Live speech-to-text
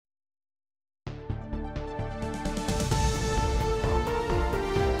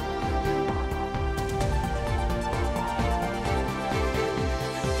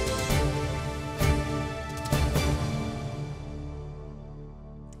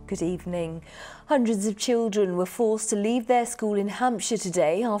Good evening. Hundreds of children were forced to leave their school in Hampshire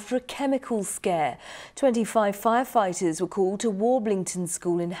today after a chemical scare. 25 firefighters were called to Warblington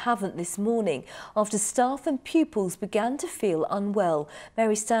School in Havant this morning after staff and pupils began to feel unwell.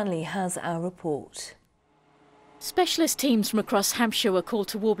 Mary Stanley has our report. Specialist teams from across Hampshire were called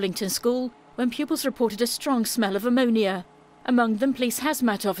to Warblington School when pupils reported a strong smell of ammonia. Among them police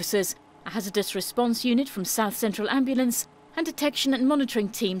hazmat officers, a hazardous response unit from South Central Ambulance and detection and monitoring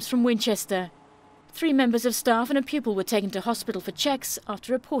teams from Winchester. 3 members of staff and a pupil were taken to hospital for checks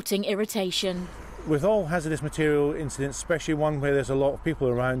after reporting irritation. With all hazardous material incidents, especially one where there's a lot of people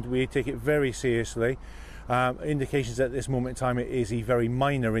around, we take it very seriously. Indications at this moment in time it is a very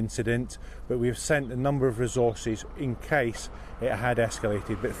minor incident, but we've sent a number of resources in case it had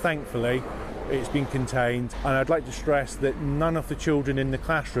escalated. But thankfully it's been contained, and I'd like to stress that none of the children in the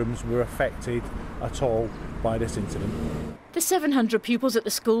classrooms were affected at all by this incident. The 700 pupils at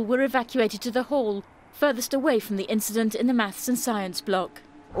the school were evacuated to the hall, furthest away from the incident in the maths and science block.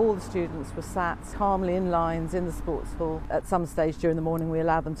 All the students were sat calmly in lines in the sports hall. At some stage during the morning we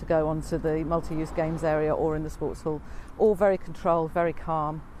allowed them to go onto the multi-use games area or in the sports hall. All very controlled, very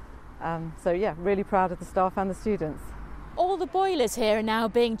calm. So yeah, really proud of the staff and the students. All the boilers here are now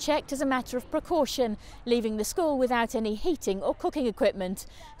being checked as a matter of precaution, leaving the school without any heating or cooking equipment.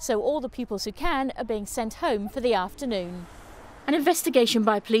 So all the pupils who can are being sent home for the afternoon. An investigation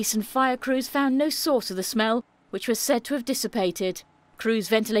by police and fire crews found no source of the smell, which was said to have dissipated. Crews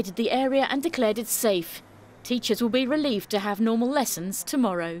ventilated the area and declared it safe. Teachers will be relieved to have normal lessons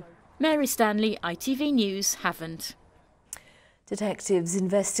tomorrow. Mary Stanley, ITV News, Havant. Detectives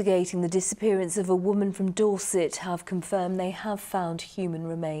investigating the disappearance of a woman from Dorset have confirmed they have found human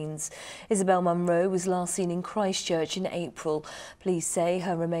remains. Isabel Munro was last seen in Christchurch in April. Police say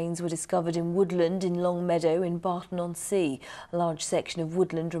her remains were discovered in woodland in Longmeadow in Barton-on-Sea. A large section of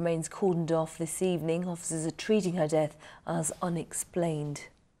woodland remains cordoned off this evening. Officers are treating her death as unexplained.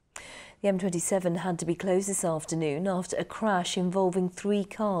 The M27 had to be closed this afternoon after a crash involving 3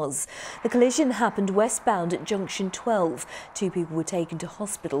 cars. The collision happened westbound at junction 12. 2 people were taken to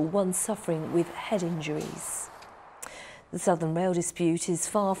hospital, one suffering with head injuries. The Southern Rail dispute is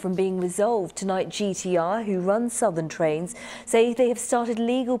far from being resolved. Tonight, GTR, who run Southern trains, say they have started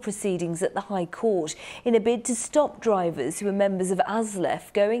legal proceedings at the High Court in a bid to stop drivers who are members of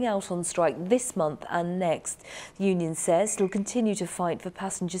ASLEF going out on strike this month and next. The union says it will continue to fight for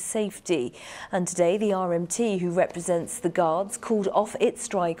passenger safety. And today, the RMT, who represents the guards, called off its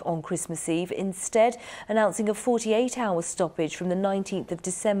strike on Christmas Eve, instead announcing a 48-hour stoppage from the 19th of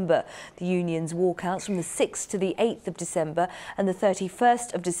December. The union's walkouts from the 6th to the 8th of December and the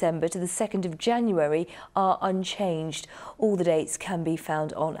 31st of December to the 2nd of January are unchanged. All the dates can be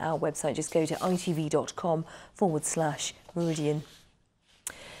found on our website. Just go to itv.com/Meridian.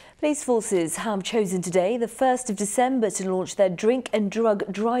 Police forces have chosen today, the 1st of December, to launch their drink and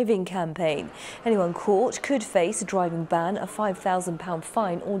drug driving campaign. Anyone caught could face a driving ban, a £5,000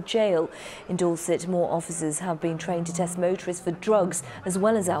 fine or jail. In Dorset, more officers have been trained to test motorists for drugs as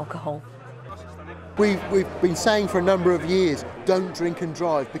well as alcohol. We've been saying for a number of years, don't drink and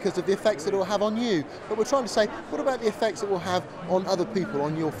drive because of the effects that it will have on you. But we're trying to say, what about the effects it will have on other people,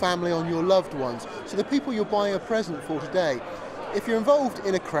 on your family, on your loved ones? So the people you're buying a present for today, if you're involved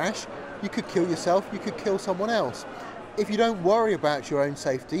in a crash, you could kill yourself, you could kill someone else. If you don't worry about your own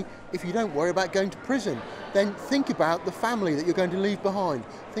safety, if you don't worry about going to prison, then think about the family that you're going to leave behind.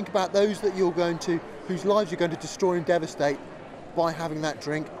 Think about those that whose lives you're going to destroy and devastate by having that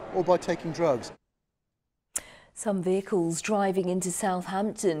drink or by taking drugs. Some vehicles driving into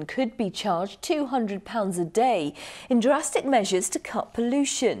Southampton could be charged £200 a day in drastic measures to cut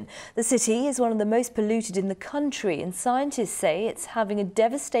pollution. The city is one of the most polluted in the country, and scientists say it's having a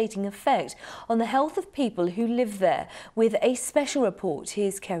devastating effect on the health of people who live there. With a special report,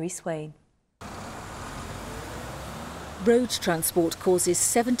 here's Kerry Swain. Road transport causes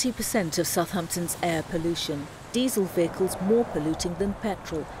 70% of Southampton's air pollution. Diesel vehicles more polluting than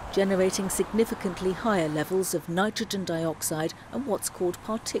petrol, generating significantly higher levels of nitrogen dioxide and what's called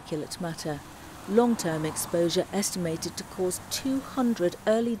particulate matter. Long-term exposure estimated to cause 200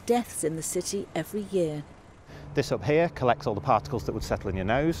 early deaths in the city every year. This up here collects all the particles that would settle in your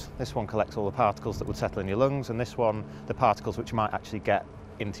nose, this one collects all the particles that would settle in your lungs, and this one the particles which might actually get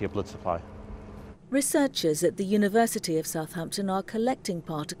into your blood supply. Researchers at the University of Southampton are collecting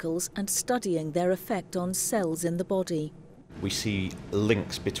particles and studying their effect on cells in the body. We see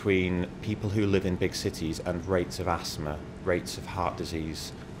links between people who live in big cities and rates of asthma, rates of heart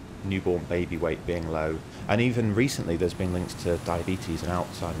disease, newborn baby weight being low, and even recently there's been links to diabetes and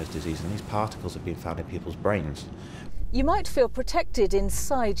Alzheimer's disease, and these particles have been found in people's brains. You might feel protected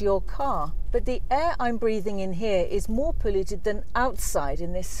inside your car, but the air I'm breathing in here is more polluted than outside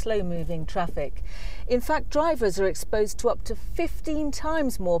in this slow-moving traffic. In fact, drivers are exposed to up to 15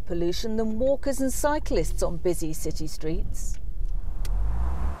 times more pollution than walkers and cyclists on busy city streets.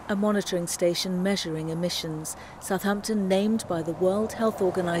 A monitoring station measuring emissions. Southampton named by the World Health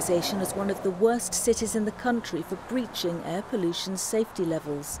Organization as one of the worst cities in the country for breaching air pollution safety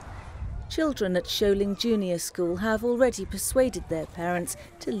levels. Children at Sholing Junior School have already persuaded their parents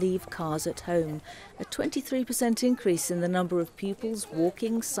to leave cars at home. A 23% increase in the number of pupils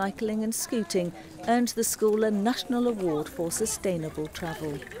walking, cycling and scooting earned the school a national award for sustainable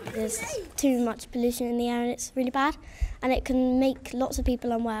travel. There's too much pollution in the air and it's really bad and it can make lots of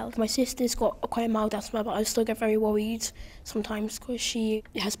people unwell. My sister's got quite a mild asthma, but I still get very worried sometimes because she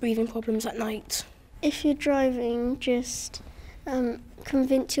has breathing problems at night. If you're driving, just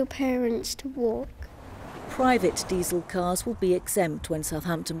convince your parents to walk. Private diesel cars will be exempt when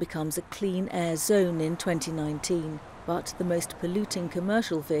Southampton becomes a clean air zone in 2019, but the most polluting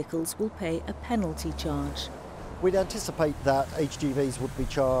commercial vehicles will pay a penalty charge. We'd anticipate that HGVs would be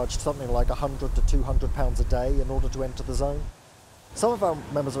charged something like £100 to £200 a day in order to enter the zone. Some of our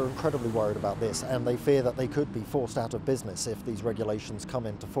members are incredibly worried about this and they fear that they could be forced out of business if these regulations come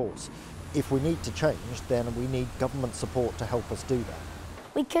into force. If we need to change, then we need government support to help us do that.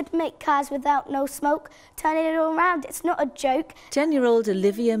 We could make cars without no smoke, turning it all around. It's not a joke. 10-year-old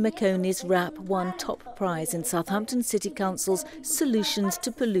Olivia McConey's rap won top prize in Southampton City Council's Solutions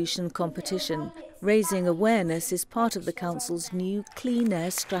to Pollution competition. Raising awareness is part of the council's new clean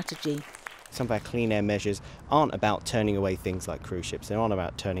air strategy. Some of our clean air measures aren't about turning away things like cruise ships. They aren't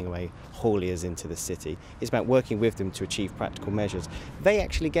about turning away hauliers into the city. It's about working with them to achieve practical measures. They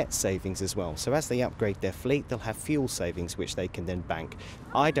actually get savings as well. So as they upgrade their fleet, they'll have fuel savings which they can then bank.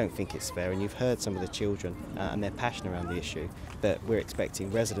 I don't think it's fair, and you've heard some of the children and their passion around the issue, that we're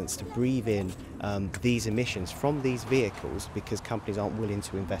expecting residents to breathe in these emissions from these vehicles because companies aren't willing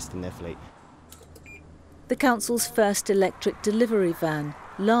to invest in their fleet. The council's first electric delivery van.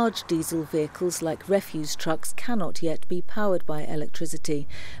 Large diesel vehicles like refuse trucks cannot yet be powered by electricity,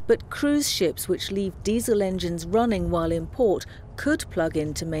 but cruise ships which leave diesel engines running while in port could plug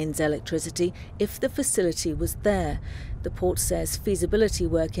into mains electricity if the facility was there. The port says feasibility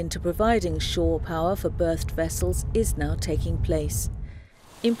work into providing shore power for berthed vessels is now taking place.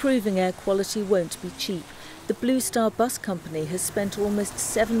 Improving air quality won't be cheap. The Blue Star Bus Company has spent almost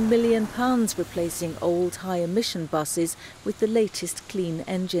 £7 million replacing old high-emission buses with the latest clean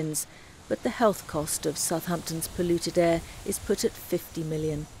engines. But the health cost of Southampton's polluted air is put at £50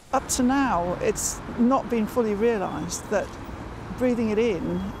 million. Up to now, it's not been fully realised that breathing it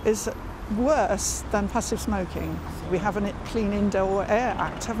in is worse than passive smoking. We have a Clean Indoor Air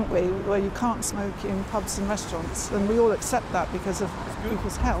Act, haven't we, where you can't smoke in pubs and restaurants, and we all accept that because of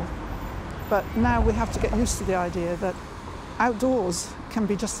people's health. But now we have to get used to the idea that outdoors can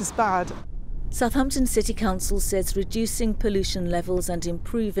be just as bad. Southampton City Council says reducing pollution levels and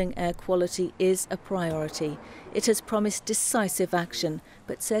improving air quality is a priority. It has promised decisive action,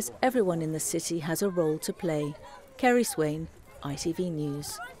 but says everyone in the city has a role to play. Kerry Swain, ITV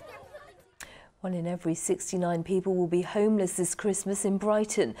News. 1 in every 69 people will be homeless this Christmas in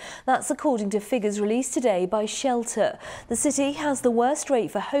Brighton. That's according to figures released today by Shelter. The city has the worst rate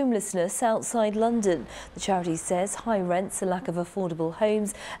for homelessness outside London. The charity says high rents, a lack of affordable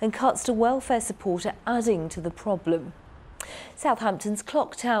homes and cuts to welfare support are adding to the problem. Southampton's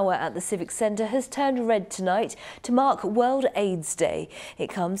clock tower at the Civic Centre has turned red tonight to mark World AIDS Day. It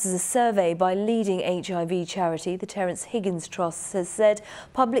comes as a survey by leading HIV charity, the Terence Higgins Trust, has said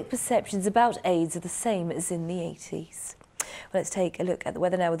public perceptions about AIDS are the same as in the 80s. Well, let's take a look at the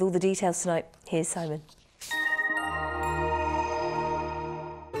weather now with all the details tonight. Here's Simon.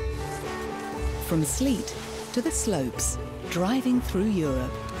 From sleet to the slopes, driving through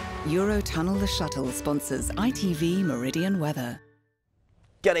Europe. Eurotunnel the Shuttle sponsors ITV Meridian weather.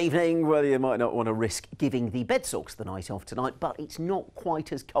 Good evening. Well, you might not want to risk giving the bedsocks the night off tonight, but it's not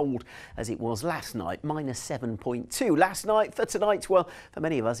quite as cold as it was last night, -7.2 last night. For tonight, well, for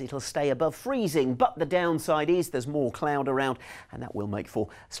many of us, it'll stay above freezing, but the downside is there's more cloud around, and that will make for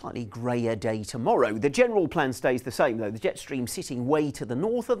a slightly greyer day tomorrow. The general plan stays the same, though. The jet stream sitting way to the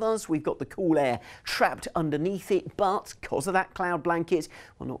north of us. We've got the cool air trapped underneath it, but because of that cloud blanket,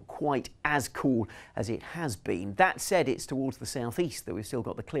 well, not quite as cool as it has been. That said, it's towards the southeast that we've still got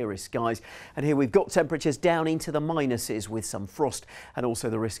got the clearest skies. And here we've got temperatures down into the minuses with some frost and also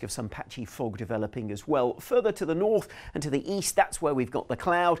the risk of some patchy fog developing as well. Further to the north and to the east, that's where we've got the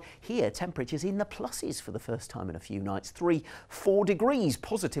cloud. Here, temperatures in the pluses for the first time in a few nights. 3-4 degrees,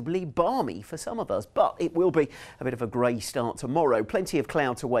 positively balmy for some of us, but it will be a bit of a grey start tomorrow. Plenty of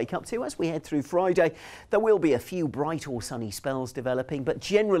cloud to wake up to as we head through Friday. There will be a few bright or sunny spells developing, but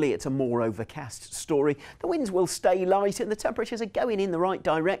generally it's a more overcast story. The winds will stay light and the temperatures are going in the right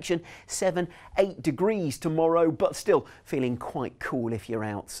direction. 7-8 degrees tomorrow, but still feeling quite cool if you're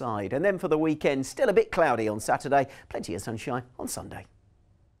outside. And then for the weekend, still a bit cloudy on Saturday, plenty of sunshine on Sunday.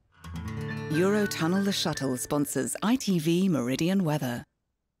 Eurotunnel the Shuttle sponsors ITV Meridian Weather.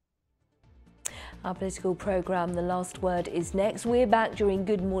 Our political programme, The Last Word, is next. We're back during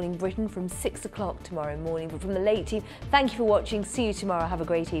Good Morning Britain from 6 o'clock tomorrow morning. But from the late team, thank you for watching. See you tomorrow. Have a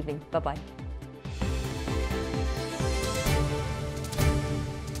great evening. Bye-bye.